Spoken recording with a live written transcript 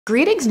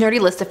Greetings nerdy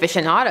list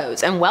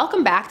aficionados, and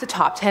welcome back to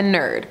Top 10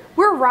 Nerd.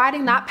 We're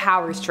riding that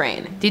powers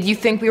train. Did you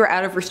think we were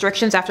out of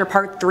restrictions after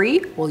part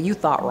 3? Well, you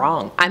thought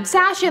wrong. I'm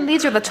Sash, and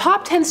these are the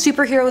top 10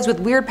 superheroes with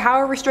weird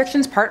power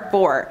restrictions part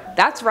 4.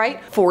 That's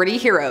right, 40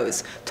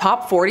 heroes.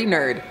 Top 40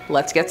 Nerd.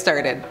 Let's get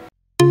started.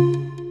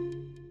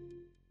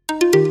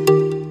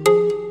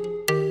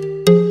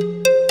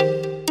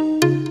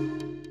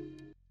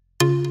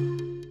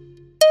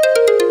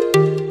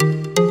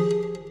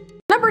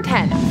 Number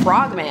 10.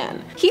 Frogman.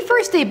 He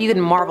first debuted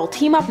in Marvel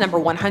Team-Up number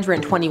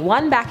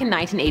 121 back in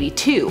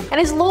 1982,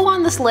 and is low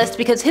on this list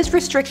because his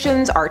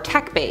restrictions are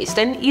tech-based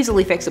and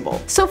easily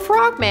fixable. So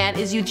Frogman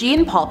is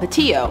Eugene Paul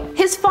Patillo.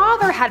 His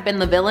father had been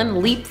the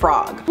villain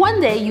Leapfrog. One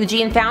day,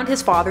 Eugene found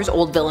his father's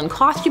old villain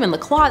costume in the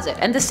closet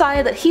and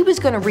decided that he was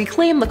going to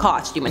reclaim the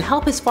costume and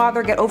help his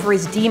father get over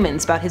his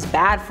demons about his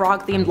bad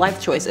frog-themed life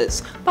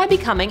choices by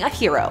becoming a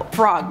hero,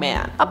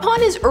 Frogman. Upon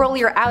his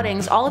earlier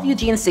outings, all of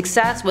Eugene's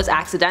success was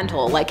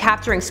accidental, like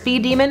capturing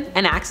Speed Demon,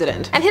 an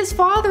accident. And his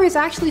father is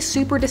actually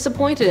super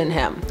disappointed in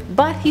him,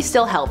 but he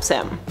still helps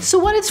him. So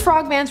what is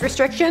Frogman's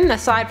restriction,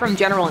 aside from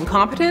general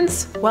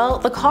incompetence? Well,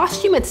 the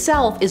costume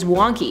itself is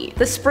wonky.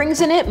 The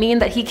springs in it mean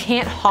that he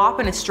can't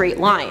hop in a straight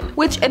line,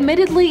 which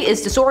admittedly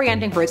is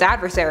disorienting for his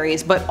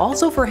adversaries, but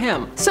also for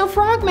him. So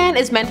Frogman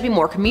is meant to be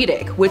more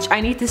comedic, which I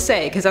need to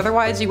say, because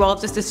otherwise you all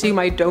just assume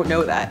I don't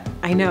know that.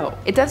 I know.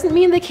 It doesn't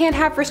mean they can't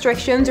have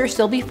restrictions or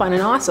still be fun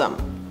and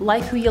awesome.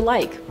 Like who you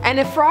like. And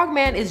if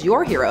Frogman is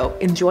your hero,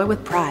 enjoy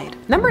with pride.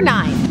 Number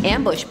 9.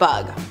 Ambush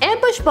Bug.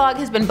 Ambush Bug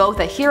has been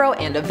both a hero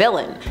and a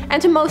villain, and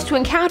to most who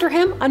encounter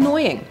him,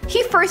 annoying.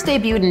 He first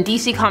debuted in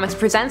DC Comics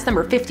Presents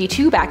number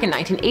 52 back in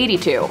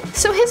 1982.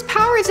 So his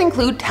powers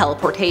include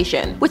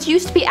teleportation, which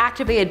used to be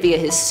activated via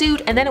his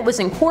suit and then it was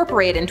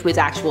incorporated into his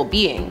actual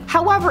being.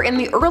 However, in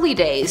the early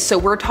days, so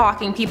we're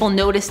talking people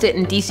noticed it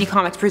in DC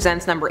Comics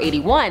Presents number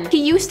 81,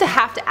 he used to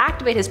have to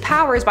activate his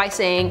powers by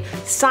saying,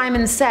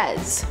 "Simon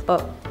says."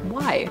 But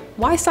why?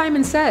 Why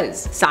Simon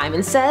Says?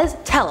 Simon says,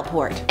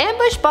 teleport.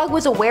 Ambush Bug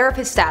was aware of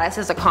his status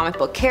as a comic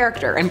book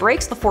character and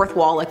breaks the fourth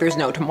wall like there's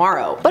no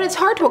tomorrow. But it's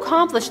hard to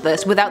accomplish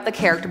this without the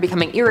character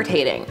becoming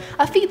irritating,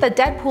 a feat that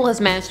Deadpool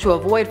has managed to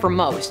avoid for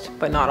most,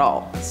 but not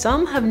all.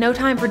 Some have no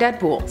time for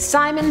Deadpool.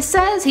 Simon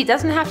says he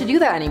doesn't have to do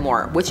that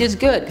anymore, which is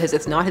good because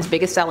it's not his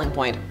biggest selling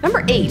point.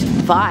 Number 8.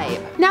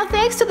 Vibe. Now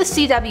thanks to the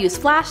CW's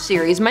Flash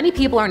series, many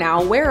people are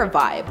now aware of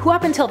Vibe, who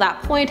up until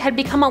that point had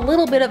become a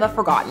little bit of a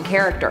forgotten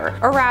character,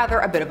 or rather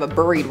a bit of a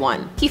buried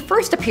one. He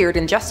first appeared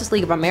in Justice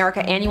League of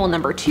America Annual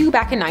number 2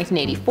 back in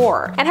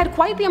 1984, and had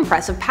quite the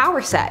impressive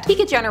power set. He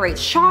could generate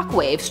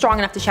shockwaves strong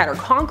enough to shatter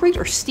concrete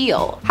or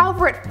steel.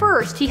 However, at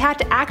first, he had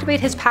to activate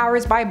his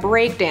powers by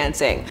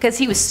breakdancing, because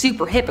he was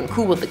super hip and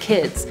cool with the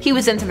kids. He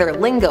was into their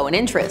lingo and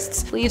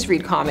interests. Please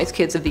read comics,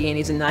 kids of the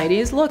 80s and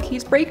 90s. Look,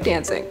 he's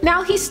breakdancing.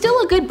 Now, he's still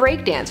a good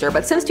breakdancer,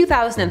 but since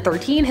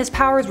 2013, his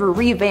powers were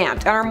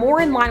revamped and are more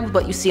in line with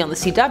what you see on the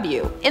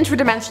CW,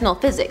 interdimensional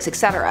physics,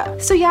 etc.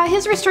 So yeah,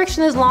 his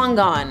restriction is long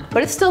gone,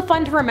 but it's still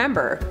fun to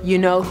remember. You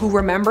know who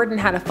remembered and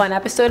had a fun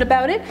episode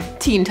about it?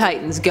 Teen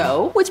Titans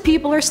Go, which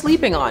people are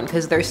sleeping on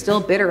because they're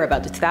still bitter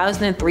about the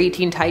 2003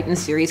 Teen Titans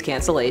series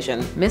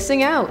cancellation.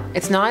 Missing out.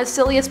 It's not as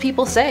silly as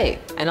people say.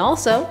 And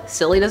also,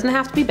 silly doesn't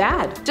have to be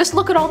bad. Just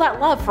look at all that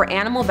love for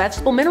Animal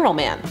Vegetable Mineral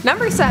Man.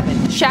 Number 7.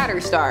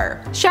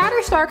 Shatterstar.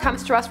 Shatterstar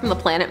comes to us from the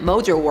planet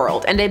Mojo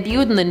World and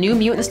debuted in the New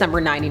Mutants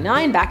number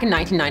 99 back in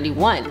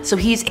 1991, so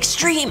he's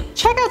extreme.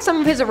 Check out some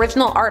of his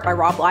original art by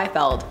Rob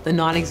Liefeld. The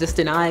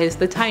non-existent eyes,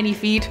 the tiny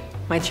feet.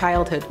 My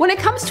childhood. When it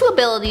comes to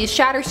abilities,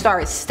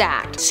 Shatterstar is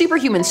stacked.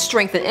 Superhuman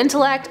strength and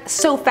intellect,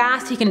 so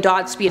fast he can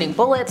dodge speeding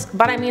bullets,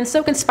 but I mean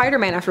so can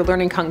Spider-Man after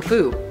learning Kung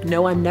Fu.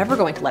 No, I'm never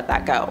going to let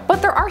that go.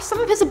 But there are some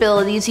of his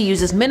abilities he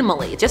uses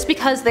minimally, just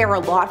because they are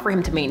a lot for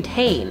him to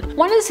maintain.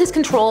 One is his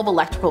control of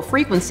electrical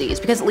frequencies,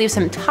 because it leaves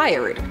him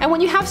tired. And when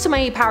you have so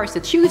many powers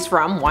to choose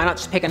from, why not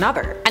just pick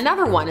another?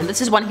 Another one, and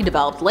this is one he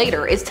developed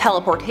later, is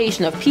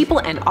teleportation of people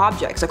and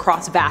objects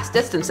across vast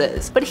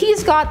distances. But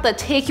he's got the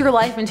take your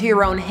life into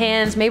your own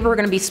hands, maybe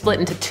we're gonna be split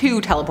into 2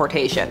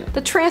 teleportation.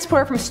 The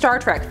transporter from Star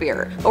Trek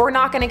fear, but we're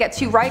not gonna get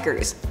 2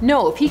 Rikers.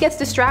 No, if he gets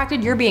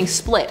distracted, you're being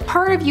split.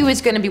 Part of you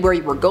is gonna be where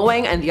you were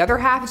going, and the other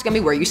half is gonna be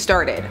where you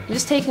started. I'm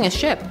just taking a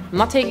ship. I'm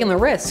not taking the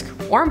risk.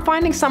 Or I'm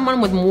finding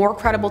someone with more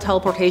credible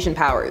teleportation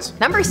powers.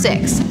 Number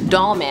 6.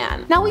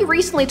 Dollman. Now we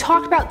recently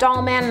talked about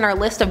Dollman in our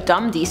list of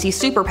dumb DC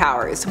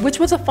superpowers, which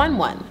was a fun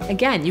one.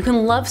 Again, you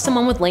can love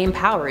someone with lame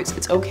powers,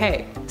 it's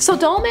okay. So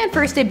Dollman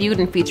first debuted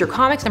in Feature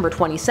Comics number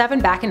 27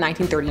 back in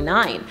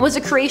 1939, was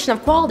a creation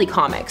of Quality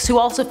Comics, who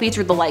also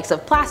featured the likes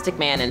of Plastic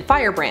Man and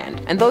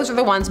Firebrand, and those are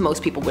the ones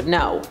most people would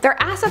know.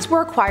 Their assets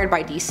were acquired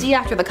by DC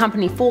after the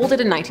company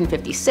folded in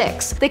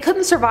 1956. They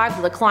couldn't survive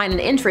the decline in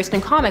interest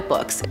in comic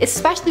books,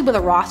 especially with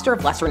a roster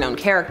of lesser known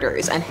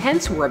characters, and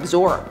hence were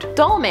absorbed.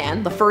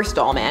 Dollman, the first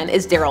Dollman, Man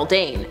is Daryl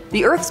Dane,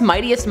 the Earth's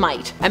mightiest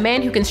might, a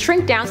man who can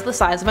shrink down to the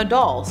size of a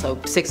doll, so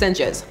 6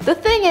 inches. The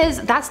thing is,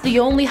 that's the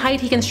only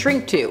height he can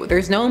shrink to.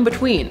 There's no in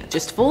between,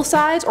 just full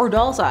size or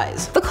doll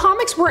size. The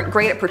comics weren't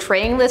great at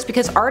portraying this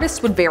because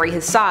artists would vary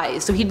his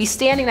size, so he'd be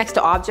standing next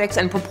to objects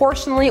and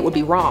proportionally it would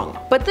be wrong.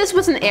 But this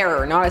was an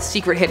error, not a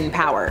secret hidden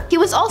power. He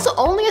was also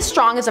only as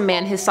strong as a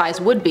man his size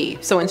would be,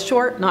 so in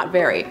short, not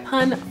very.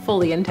 Pun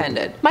fully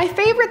intended. My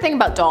favorite thing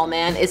about Doll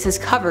Man is his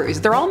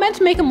covers. They're all meant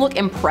to make him look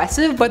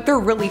impressive, but they're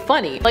really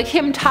funny. Like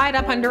him tied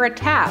up under a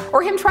tap,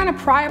 or him trying to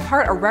pry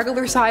apart a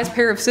regular sized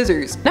pair of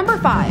scissors. Number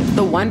 5.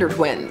 The Wonder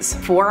Twins.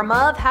 Form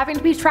of having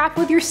to be trapped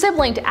with your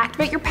sibling to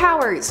activate your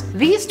powers.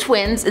 These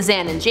twins,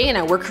 Zan and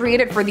Jaina, were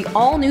created for the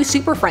all-new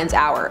Super Friends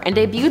Hour and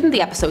debuted in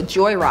the episode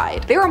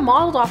Joyride. They were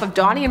modeled off of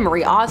Donnie and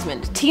Marie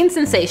Osmond, teen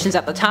sensations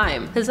at the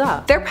time.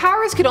 Huzzah. Their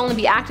powers could only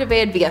be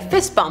activated via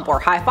fist bump or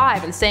high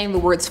five and saying the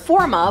words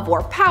form of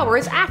or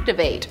powers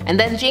activate. And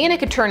then Jaina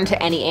could turn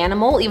into any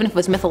animal, even if it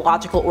was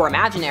mythological or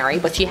imaginary,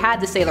 but she had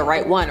to say the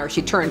right one or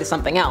she'd turn into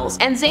something else.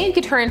 And Zane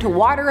could turn into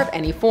water of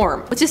any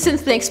form, which has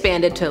since been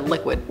expanded to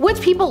liquid,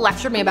 which people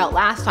lectured me about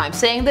last time,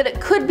 saying that it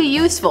could be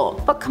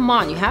useful. But come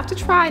on, you have to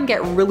try and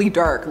get really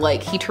dark,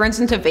 like he turns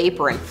into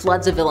vapor and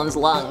floods a villain's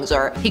lungs,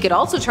 or he could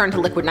also turn to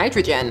liquid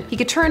nitrogen. He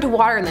could turn to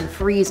water and then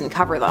freeze and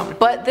cover them.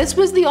 But this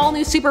was the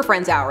all-new Super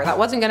Friends Hour, that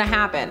wasn't gonna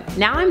happen.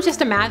 Now I'm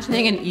just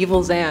imagining an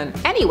evil Zan.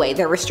 Anyway,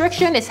 their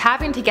restriction is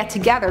having to get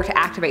together to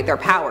activate their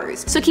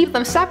powers. So keep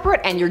them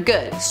separate and you're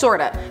good,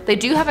 sorta. They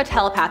do have a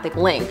telepathic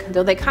link,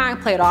 though they kinda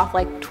play it off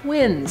like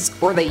twins,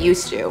 or they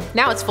used to.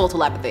 Now it's full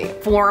telepathy.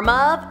 Form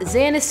of,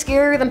 Zan is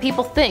scarier than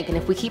people think, and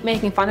if we keep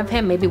making fun of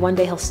him, maybe one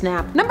day he'll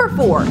snap. Number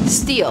 4.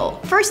 Steel.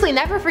 Firstly,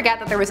 never forget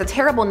that there was a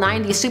terrible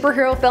 90s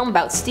superhero film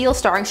about Steel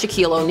starring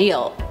Shaquille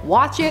O'Neal.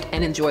 Watch it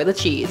and enjoy the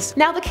cheese.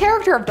 Now, the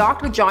character of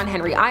Dr. John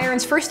Henry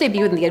Irons first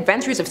debuted in The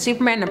Adventures of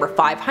Superman number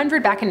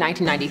 500 back in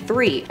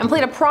 1993, and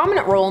played a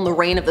prominent role in the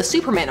Reign of the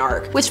Superman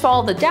arc, which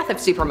followed the death of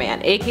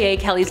Superman, aka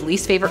Kelly's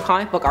least favorite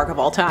comic book arc of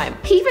all time.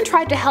 He even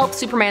tried to help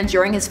Superman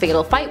during his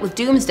fatal fight with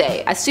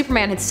Doomsday, as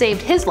Superman had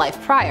saved his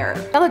life prior.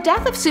 Now, the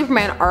death of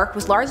Superman arc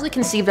was largely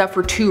conceived of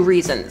for 2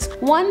 reasons.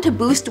 1, to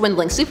boost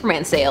dwindling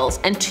Superman sales,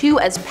 and 2,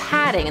 as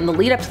padding in the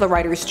lead up to the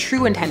writer's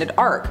true intended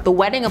arc, the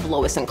wedding of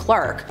Lois and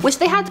Clark, which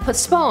they had to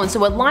postpone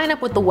so it would line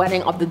up with the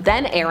wedding of the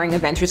then airing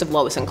Adventures of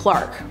Lois and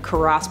Clark.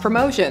 Cross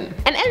promotion.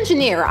 An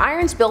engineer,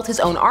 Irons built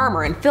his own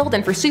armor and filled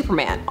in for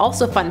Superman.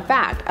 Also, fun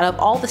fact, out of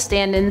all the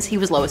stand-ins, he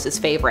was Lois's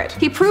favorite.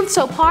 He proved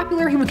so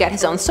popular he would get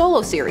his own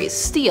solo series,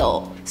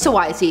 Steel. So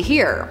why is he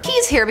here?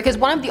 He's here because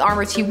one of the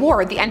armors he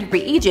wore, the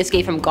Entropy Aegis,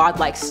 gave him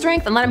godlike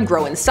strength and let him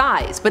grow in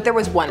size, but there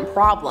was one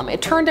problem.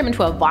 It turned him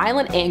into a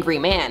violent, angry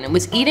man and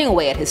was eating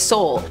away at his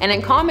soul, and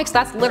in comics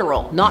that's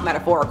literal, not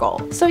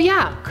metaphorical. So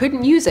yeah,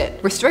 couldn't use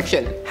it.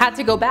 Restriction. Had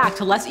to go back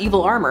to less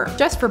evil armor,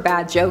 just for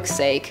bad joke's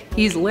sake.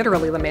 He's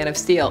literally the Man of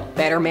Steel.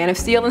 Better Man of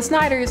Steel than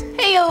Snyder's.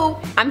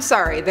 Heyo! I'm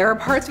sorry, there are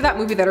parts of that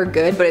movie that are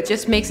good, but it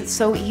just makes it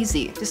so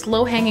easy. Just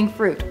low-hanging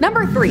fruit.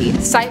 Number 3.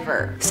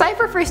 Cypher.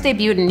 Cypher first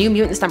debuted in New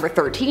Mutants number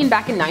 13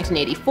 back in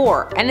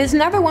 1984, and is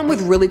another one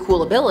with really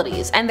cool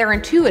abilities, and they're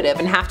intuitive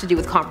and have to do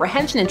with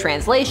comprehension and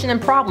translation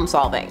and problem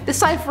solving.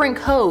 Deciphering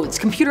codes,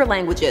 computer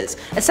languages,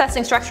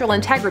 assessing structural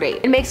integrity.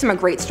 It makes him a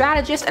great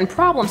strategist and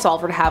problem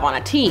solver to have on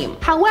a team.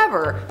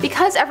 However,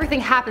 because everything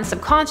happens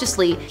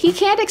subconsciously, he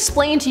can't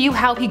explain to you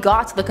how he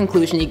got to the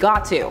conclusion he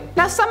got to.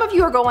 Now some of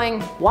you are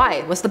going,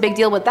 why? What's the big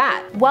deal with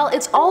that? Well,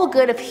 it's all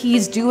good if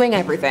he's doing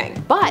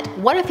everything. But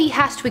what if he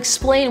has to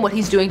explain what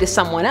he's doing to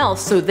someone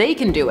else so they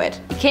can do it?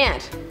 He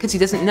can't, because he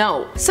doesn't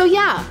know. So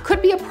yeah,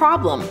 could be a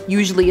problem.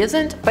 Usually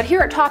isn't, but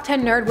here at Top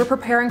 10 Nerd we're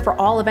preparing for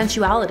all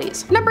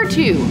eventualities. Number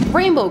 2.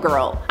 Rainbow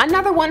Girl.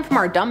 Another one from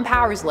our dumb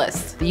powers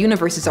list. The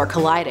universes are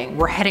colliding.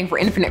 We're heading for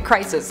infinite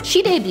crisis.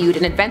 She debuted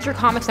in Adventure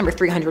Comics number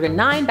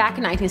 309 back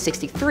in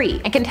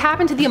 1963 and can tap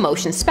into the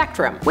emotion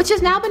spectrum, which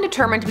has now been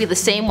determined to be the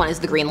same one as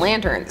the Green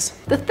Lanterns.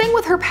 The thing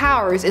with her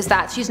powers is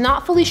that she's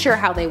not fully sure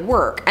how they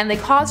work, and they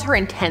cause her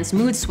intense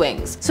mood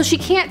swings, so she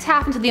can't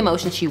tap into the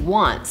emotion she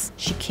wants.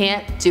 She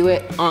can't do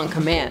it on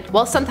command.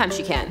 Well, sometimes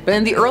she can, but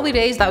in the early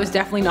days that was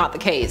definitely not the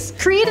case.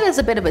 Created as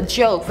a bit of a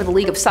joke for the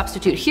League of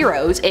Substitute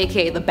Heroes,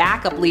 aka the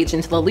backup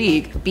legion to the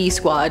League, the B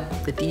Squad,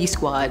 the D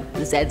Squad,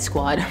 the Z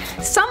Squad,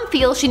 some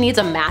feel she needs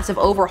a massive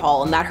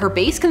overhaul and that her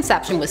base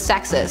conception was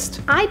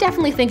sexist. I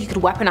definitely think you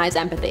could weaponize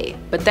empathy,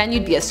 but then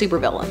you'd be a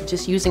supervillain,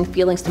 just using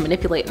feelings to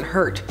manipulate and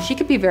hurt. She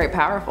could be very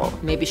powerful.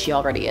 Maybe she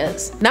already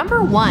is.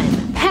 Number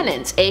 1.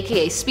 Penance,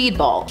 aka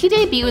Speedball. He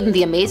debuted in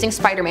the Amazing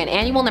Spider-Man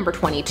Annual number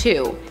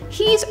 22.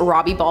 He's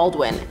Robbie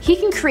Baldwin. He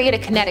can create a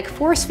kinetic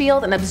force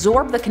field and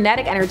absorb the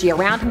kinetic energy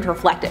around him to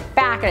reflect it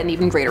back at an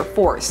even greater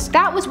force.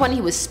 That was when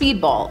he was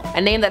Speedball,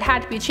 a name that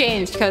had to be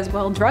changed because,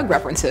 well, drug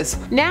references.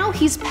 Now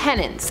he's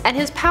Penance, and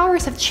his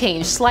powers have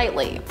changed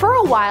slightly. For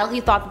a while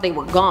he thought that they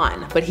were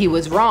gone, but he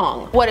was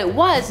wrong. What it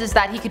was is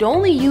that he could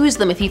only use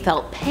them if he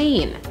felt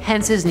pain,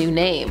 hence his new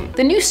name.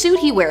 The new suit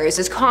he wears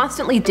is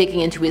constantly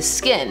digging into his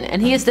skin,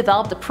 and he has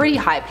developed a pretty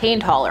high pain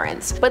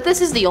tolerance, but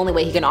this is the only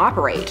way he can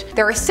operate.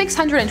 There are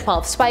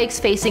 612 spikes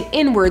facing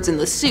inwards in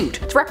the suit,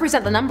 to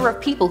represent the number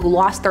of people who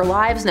lost their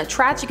lives in a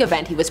tragic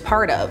event he was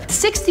part of.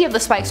 60 of the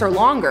spikes are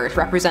longer to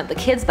represent the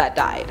kids that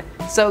died.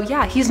 So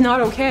yeah, he's not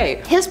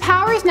okay. His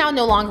powers now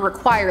no longer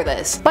require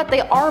this, but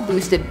they are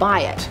boosted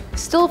by it.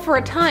 Still, for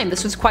a time,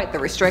 this was quite the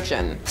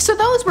restriction. So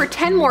those were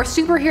 10 more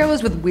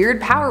superheroes with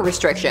weird power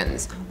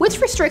restrictions. Which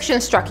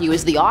restriction struck you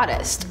as the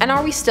oddest? And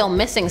are we still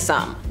missing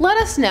some? Let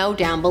us know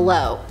down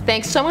below.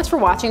 Thanks so much for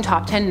watching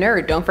Top 10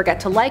 Nerd. Don't forget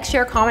to like,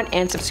 share, comment,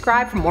 and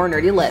subscribe for more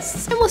nerdy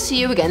lists. And we'll see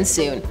you again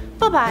soon.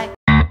 Bye bye.